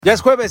Ya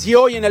es jueves y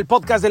hoy en el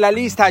podcast de La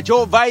Lista,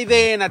 Joe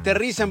Biden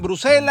aterriza en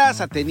Bruselas,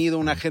 ha tenido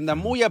una agenda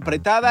muy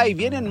apretada y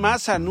vienen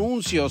más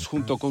anuncios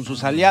junto con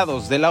sus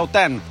aliados de la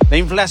OTAN. La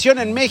inflación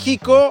en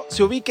México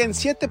se ubica en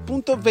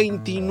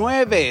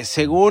 7.29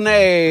 según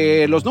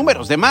los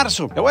números de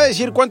marzo. Le voy a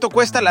decir cuánto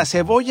cuesta la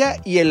cebolla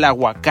y el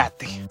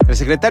aguacate. El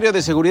secretario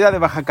de Seguridad de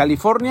Baja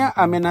California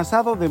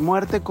amenazado de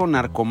muerte con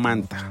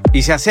narcomanta.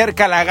 Y se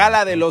acerca la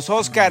gala de los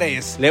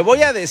Óscares. Le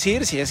voy a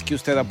decir, si es que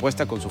usted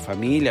apuesta con su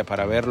familia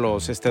para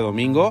verlos este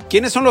domingo,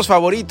 quiénes son los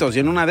favoritos y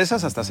en una de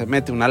esas hasta se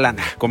mete una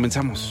lana.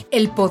 Comenzamos.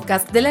 El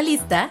podcast de La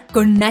Lista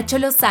con Nacho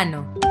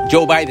Lozano.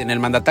 Joe Biden, el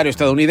mandatario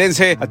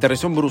estadounidense,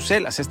 aterrizó en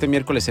Bruselas este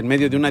miércoles en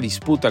medio de una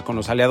disputa con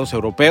los aliados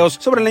europeos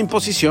sobre la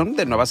imposición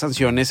de nuevas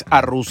sanciones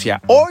a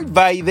Rusia. Hoy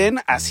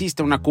Biden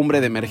asiste a una cumbre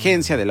de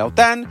emergencia de la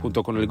OTAN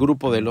junto con el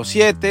grupo de los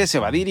 7. Se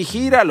va a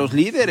dirigir a los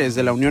líderes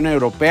de la Unión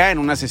Europea en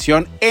una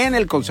sesión en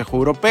el Consejo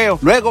Europeo.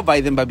 Luego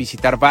Biden va a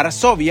visitar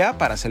Varsovia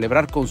para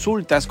celebrar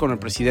consultas con el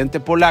presidente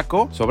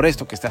polaco sobre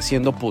esto que está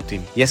haciendo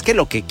Putin. Y es que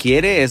lo que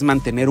quiere es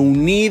mantener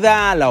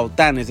unida a la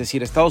OTAN, es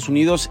decir, Estados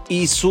Unidos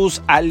y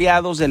sus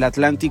aliados del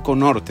Atlántico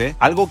Norte,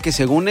 algo que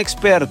según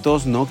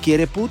expertos no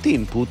quiere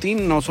Putin.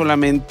 Putin no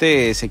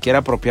solamente se quiere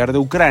apropiar de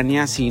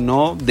Ucrania,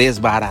 sino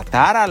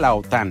desbaratar a la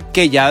OTAN,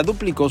 que ya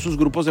duplicó sus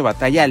grupos de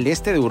batalla al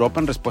este de Europa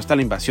en respuesta a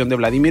la invasión de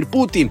Vladimir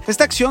Putin.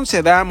 Esta acción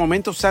se da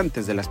momentos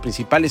antes de las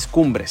principales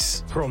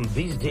cumbres.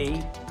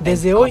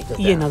 Desde hoy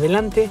y en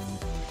adelante,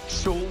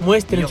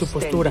 muestren su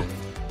postura.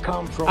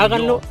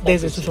 Háganlo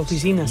desde sus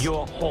oficinas,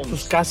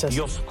 sus casas,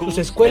 sus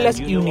escuelas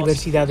y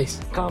universidades.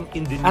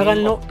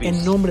 Háganlo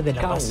en nombre de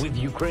la paz,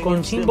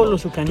 con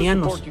símbolos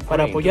ucranianos,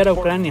 para apoyar a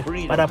Ucrania,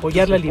 para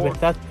apoyar la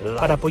libertad,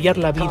 para apoyar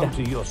la vida.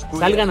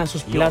 Salgan a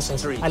sus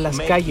plazas, a las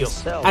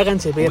calles,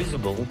 háganse ver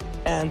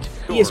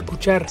y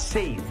escuchar.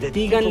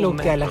 Digan lo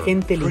que a la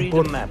gente le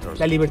importa.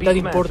 La libertad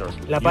importa,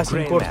 la paz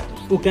importa,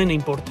 Ucrania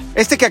importa.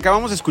 Este que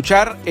acabamos de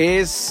escuchar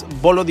es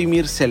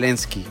Volodymyr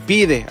Zelensky.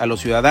 Pide a los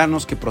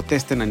ciudadanos que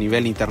protesten a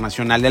nivel internacional.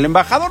 El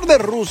embajador de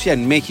Rusia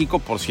en México,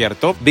 por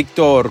cierto,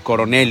 Víctor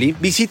Coronelli,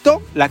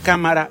 visitó la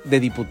Cámara de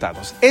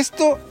Diputados.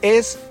 Esto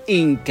es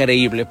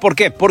increíble. ¿Por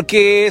qué?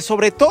 Porque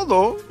sobre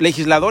todo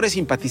legisladores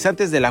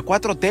simpatizantes de la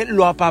 4T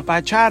lo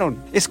apapacharon.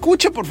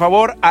 Escuche por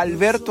favor a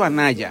Alberto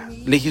Anaya,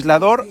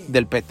 legislador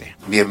del PT.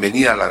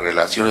 Bienvenida a las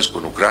relaciones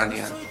con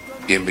Ucrania,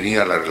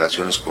 bienvenida a las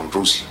relaciones con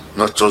Rusia.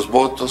 Nuestros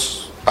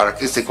votos para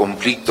que este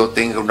conflicto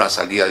tenga una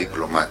salida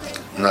diplomática,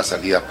 una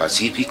salida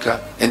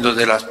pacífica, en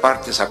donde las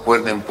partes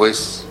acuerden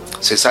pues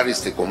cesar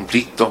este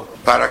conflicto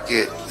para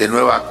que de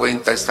nueva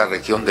cuenta esta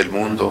región del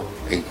mundo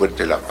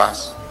encuentre la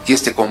paz y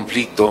este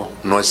conflicto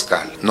no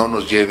escale, no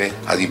nos lleve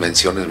a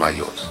dimensiones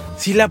mayores.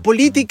 Si la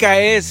política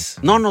es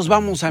no nos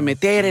vamos a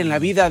meter en la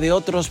vida de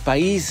otros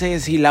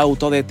países y la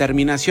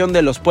autodeterminación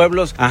de los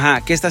pueblos,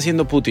 ¿qué está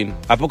haciendo Putin?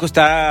 ¿A poco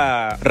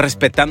está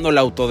respetando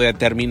la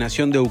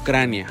autodeterminación de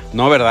Ucrania?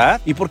 ¿No, verdad?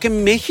 ¿Y por qué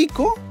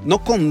México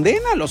no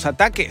condena los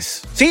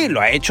ataques? Sí,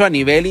 lo ha hecho a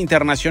nivel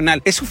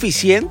internacional. ¿Es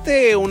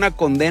suficiente una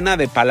condena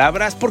de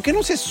palabras? ¿Por qué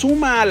no se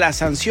suma a las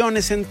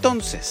sanciones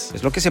entonces?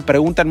 Es lo que se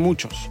preguntan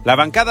muchos. La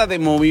bancada de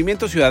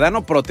Movimiento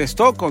Ciudadano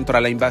protestó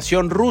contra la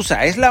invasión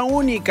rusa. Es la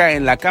única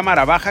en la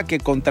Cámara Baja que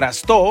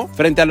contrastó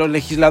frente a los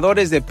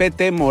legisladores de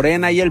PT,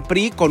 Morena y el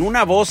PRI con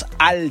una voz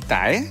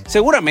alta,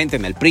 Seguramente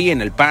en el PRI,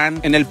 en el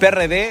PAN, en el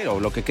PRD o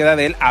lo que queda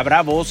de él,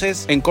 habrá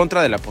voces en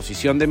contra de la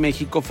posición de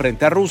México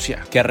frente a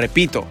Rusia, que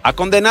repito, ha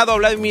condenado a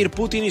Vladimir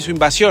Putin y su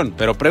invasión.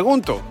 Pero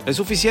pregunto, ¿es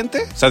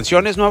suficiente?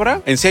 ¿Sanciones no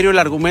habrá? ¿En serio el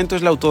argumento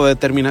es la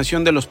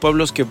autodeterminación de los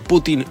pueblos que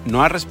Putin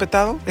no ha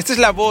respetado? Esta es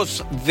la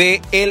voz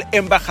del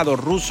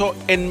embajador ruso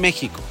en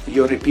México.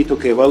 Yo repito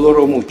que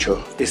valoro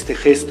mucho este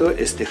gesto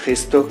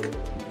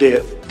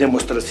de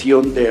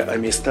demostración de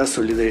amistad,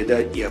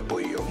 solidaridad y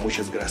apoyo.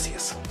 Muchas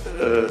gracias.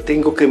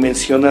 Tengo que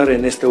mencionar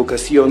en esta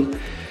ocasión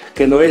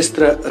que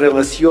nuestra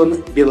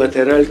relación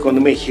bilateral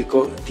con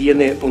México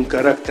tiene un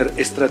carácter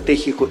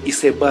estratégico y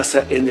se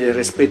basa en el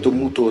respeto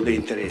mutuo de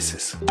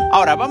intereses.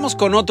 Ahora vamos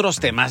con otros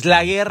temas.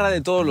 La guerra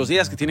de todos los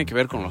días que tiene que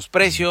ver con los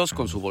precios,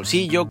 con su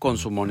bolsillo, con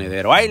su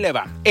monedero. Ahí le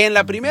va. En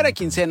la primera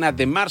quincena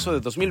de marzo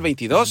de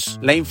 2022,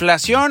 la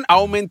inflación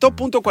aumentó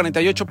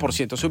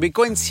 0.48%. Se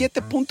ubicó en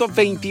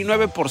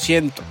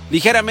 7.29%.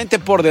 Ligeramente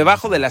por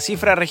debajo de la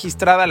cifra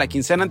registrada la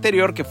quincena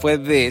anterior, que fue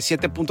de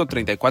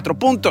 7.34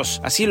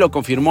 puntos. Así lo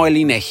confirmó el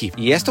INEGI.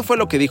 Y esto fue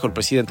lo que dijo el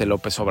presidente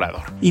López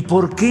Obrador. ¿Y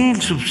por qué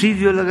el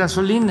subsidio a la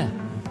gasolina?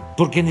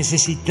 Porque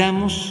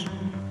necesitamos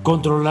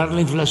controlar la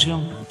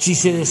inflación. Si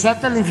se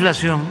desata la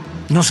inflación,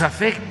 nos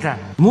afecta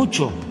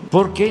mucho,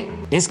 porque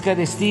es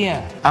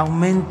carestía,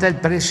 aumenta el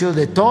precio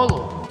de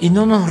todo y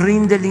no nos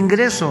rinde el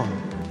ingreso.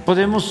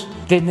 Podemos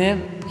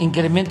tener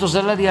incrementos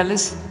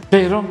salariales,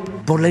 pero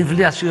por la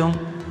inflación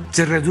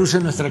se reduce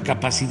nuestra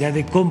capacidad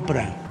de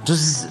compra.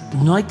 Entonces,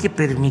 no hay que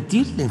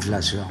permitir la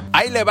inflación.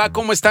 Ahí le va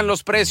cómo están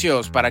los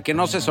precios, para que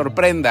no se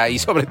sorprenda y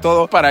sobre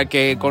todo para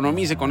que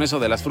economice con eso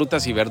de las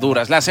frutas y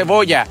verduras. La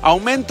cebolla,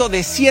 aumento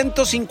de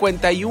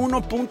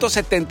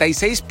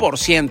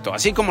 151.76%,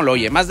 así como lo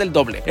oye, más del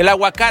doble. El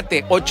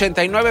aguacate,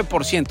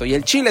 89%, y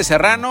el chile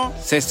serrano,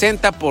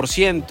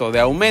 60% de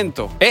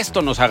aumento.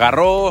 Esto nos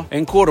agarró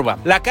en curva.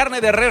 La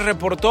carne de res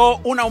reportó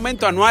un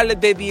aumento anual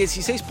de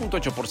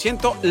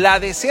 16.8%,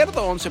 la de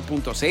cerdo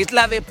 11.6%,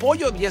 la de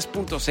pollo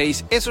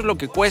 10.6%. Eso es lo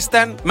que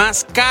cuestan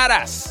más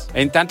caras.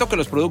 En tanto que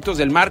los productos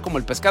del mar como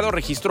el pescado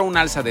registró un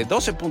alza de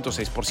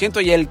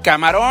 12.6% y el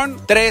camarón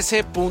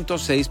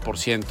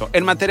 13.6%.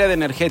 En materia de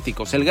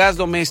energéticos, el gas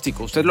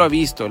doméstico, usted lo ha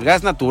visto, el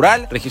gas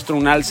natural registró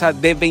un alza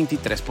de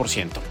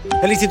 23%.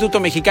 El Instituto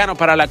Mexicano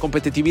para la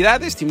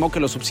Competitividad estimó que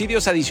los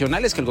subsidios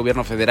adicionales que el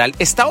gobierno federal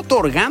está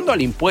otorgando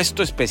al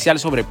impuesto especial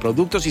sobre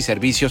productos y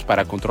servicios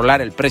para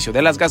controlar el precio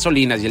de las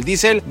gasolinas y el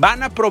diésel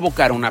van a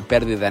provocar una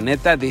pérdida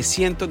neta de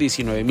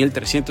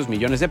 119.300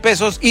 millones de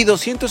pesos y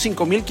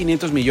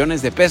 205.500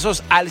 millones de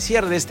pesos al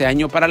cierre de este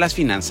año para las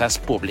finanzas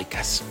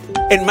públicas.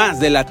 En más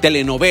de la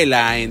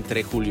telenovela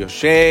entre Julio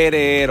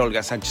Scherer,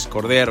 Olga Sánchez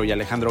Cordero y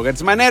Alejandro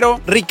Gertz Manero,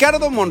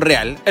 Ricardo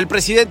Monreal, el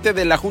presidente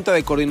de la Junta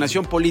de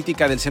Coordinación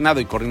Política del Senado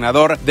y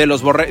coordinador de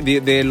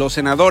los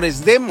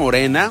senadores de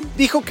Morena,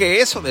 dijo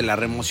que eso de la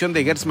remoción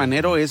de Gertz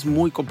Manero es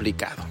muy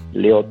complicado.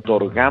 Le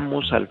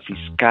otorgamos al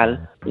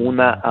fiscal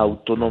una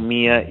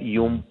autonomía y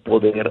un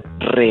poder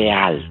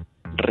real,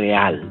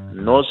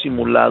 no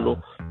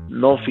simulado,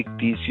 no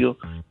ficticio,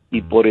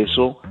 y por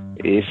eso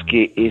es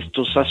que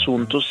estos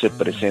asuntos se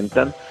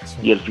presentan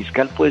y el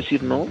fiscal puede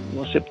decir no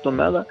acepto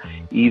nada,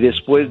 y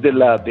después de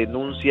la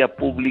denuncia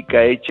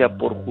pública hecha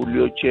por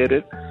Julio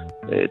Scherer,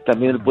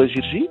 también él puede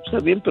decir sí, está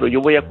bien, pero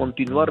yo voy a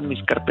continuar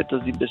mis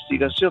carpetas de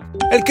investigación.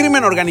 El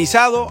crimen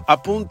organizado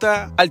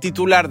apunta al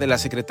titular de la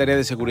Secretaría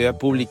de Seguridad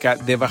Pública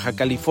de Baja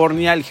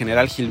California, el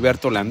general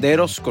Gilberto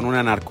Landeros, con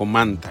una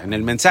narcomanta. En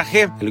el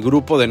mensaje, el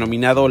grupo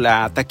denominado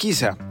La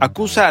Taquiza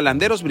acusa a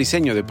Landeros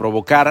Briceño de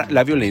provocar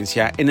la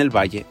violencia en el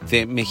Valle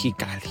de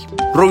Mexicali.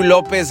 Ruy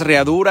López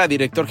Readura,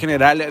 director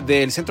general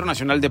del Centro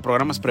Nacional de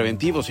Programas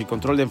Preventivos y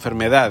Control de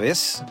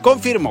Enfermedades,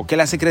 confirmó que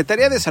la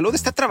Secretaría de Salud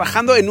está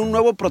trabajando en un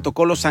nuevo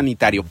protocolo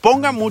sanitario.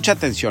 Ponga mucha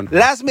atención.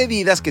 Las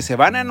medidas que se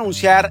van a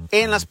anunciar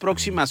en las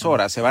próximas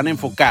horas se van a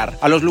enfocar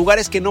a los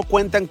lugares que no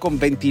cuentan con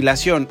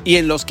ventilación y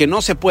en los que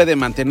no se puede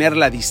mantener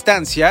la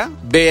distancia.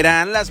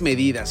 Verán las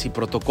medidas y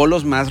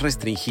protocolos más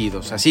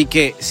restringidos. Así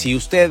que si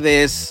usted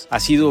ha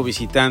sido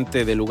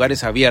visitante de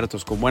lugares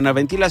abiertos con buena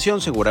ventilación,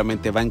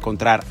 seguramente va a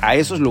encontrar a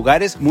esos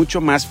lugares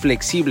mucho más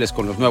flexibles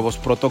con los nuevos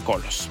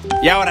protocolos.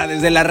 Y ahora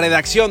desde la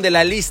redacción de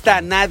La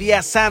Lista,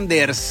 Nadia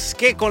Sanders.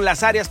 ¿Qué con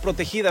las áreas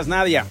protegidas,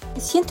 Nadia?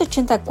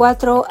 184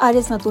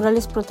 áreas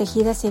naturales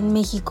protegidas en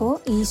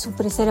México, y su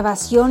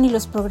preservación y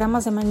los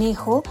programas de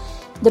manejo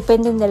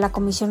dependen de la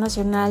Comisión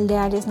Nacional de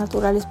Áreas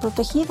Naturales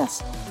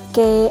Protegidas,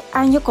 que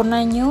año con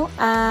año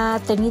ha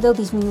tenido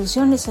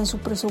disminuciones en su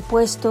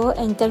presupuesto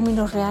en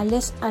términos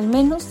reales, al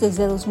menos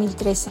desde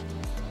 2013.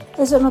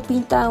 Eso no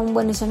pinta un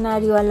buen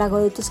escenario al lago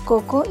de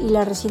Texcoco, y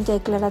la reciente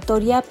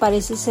declaratoria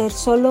parece ser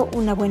solo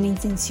una buena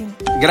intención.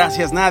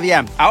 Gracias,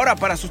 Nadia. Ahora,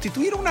 para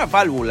sustituir una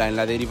válvula en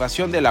la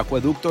derivación del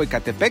acueducto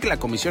Ecatepec, la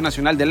Comisión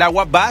Nacional del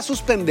Agua va a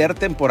suspender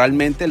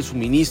temporalmente el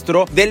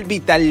suministro del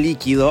vital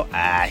líquido,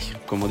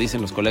 como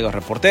dicen los colegas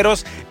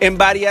reporteros, en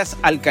varias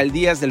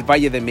alcaldías del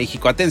Valle de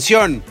México.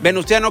 Atención,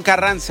 Venustiano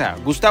Carranza,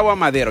 Gustavo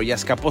Amadero y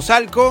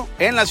Azcapotzalco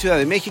en la Ciudad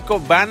de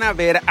México van a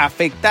ver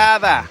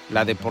afectada,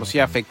 la de por sí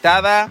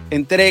afectada,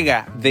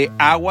 entrega de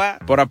agua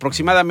por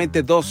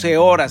aproximadamente 12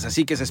 horas,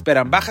 así que se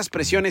esperan bajas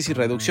presiones y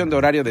reducción de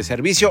horario de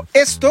servicio,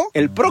 esto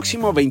el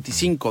próximo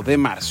 25 de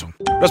marzo.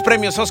 Los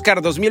premios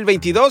Oscar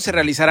 2022 se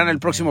realizarán el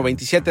próximo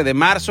 27 de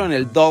marzo en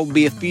el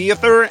Dolby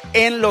Theater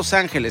en Los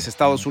Ángeles,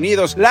 Estados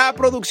Unidos. La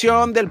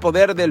producción del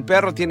Poder del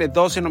Perro tiene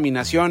 12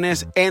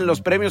 nominaciones en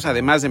los premios,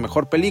 además de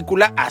Mejor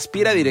Película,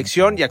 aspira a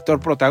Dirección y Actor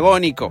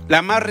Protagónico.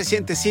 La más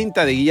reciente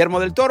cinta de Guillermo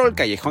del Toro, El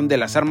Callejón de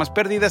las Armas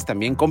Perdidas,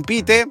 también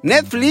compite.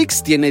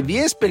 Netflix tiene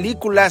 10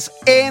 películas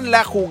en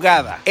la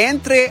jugada.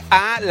 Entre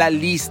a La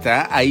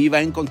Lista, ahí va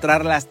a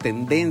encontrar las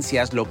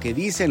tendencias, lo que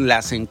dicen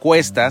las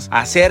encuestas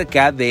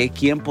acerca de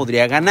quién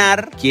podría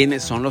ganar,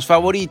 quiénes son los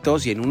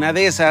favoritos, y en una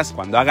de esas,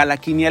 cuando haga la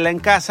quiniela en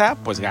casa,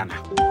 pues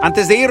gana.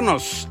 Antes de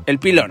irnos, el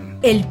pilón.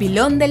 El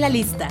pilón de La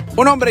Lista.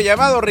 Un hombre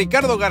llamado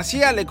Ricardo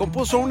García le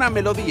compuso una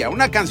melodía,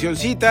 una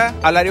cancioncita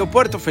al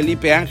aeropuerto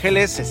Felipe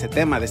Ángeles, ese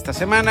tema de esta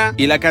semana,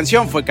 y la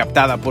canción fue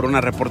captada por una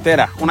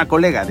reportera, una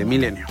colega de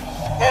Milenio.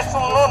 Es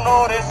un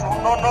honor, es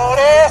un honor,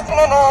 es un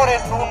honor,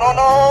 es un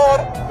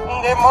honor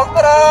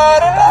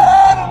demostrar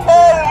ante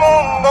el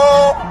mundo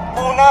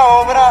una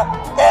obra,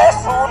 es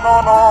un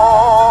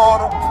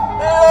honor.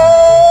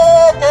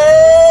 Lo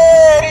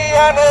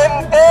querían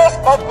en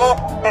Texcoco,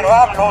 pero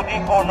AMLO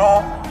dijo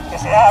no, que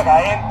se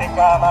haga en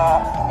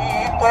Tecama,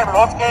 y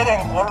pueblos que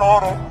den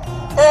color,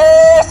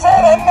 que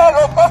Serena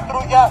lo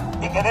construya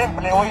y que dé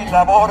empleo y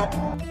labor.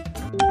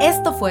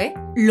 Esto fue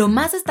Lo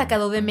más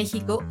destacado de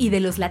México y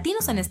de los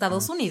latinos en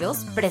Estados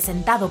Unidos,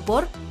 presentado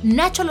por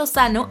Nacho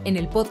Lozano en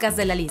el podcast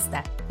de La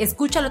Lista.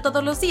 Escúchalo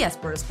todos los días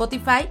por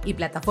Spotify y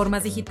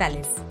plataformas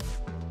digitales.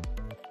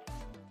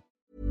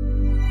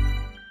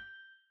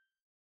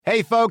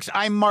 Hey folks,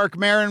 I'm Mark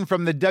Maron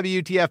from the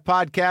WTF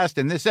Podcast,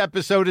 and this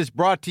episode is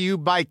brought to you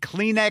by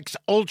Kleenex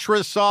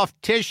Ultra Soft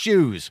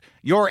Tissues,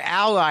 your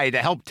ally to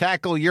help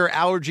tackle your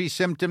allergy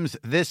symptoms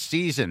this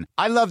season.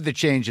 I love the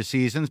change of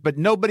seasons, but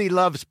nobody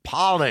loves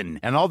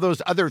pollen and all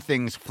those other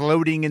things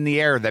floating in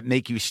the air that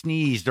make you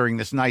sneeze during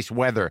this nice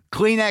weather.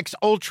 Kleenex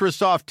Ultra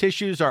Soft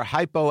Tissues are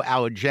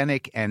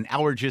hypoallergenic and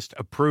allergist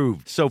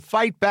approved, so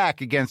fight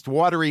back against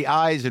watery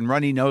eyes and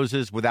runny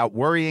noses without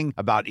worrying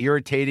about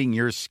irritating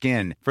your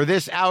skin. For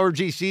this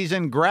allergy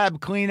season, grab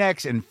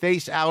Kleenex and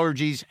face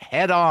allergies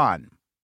head on.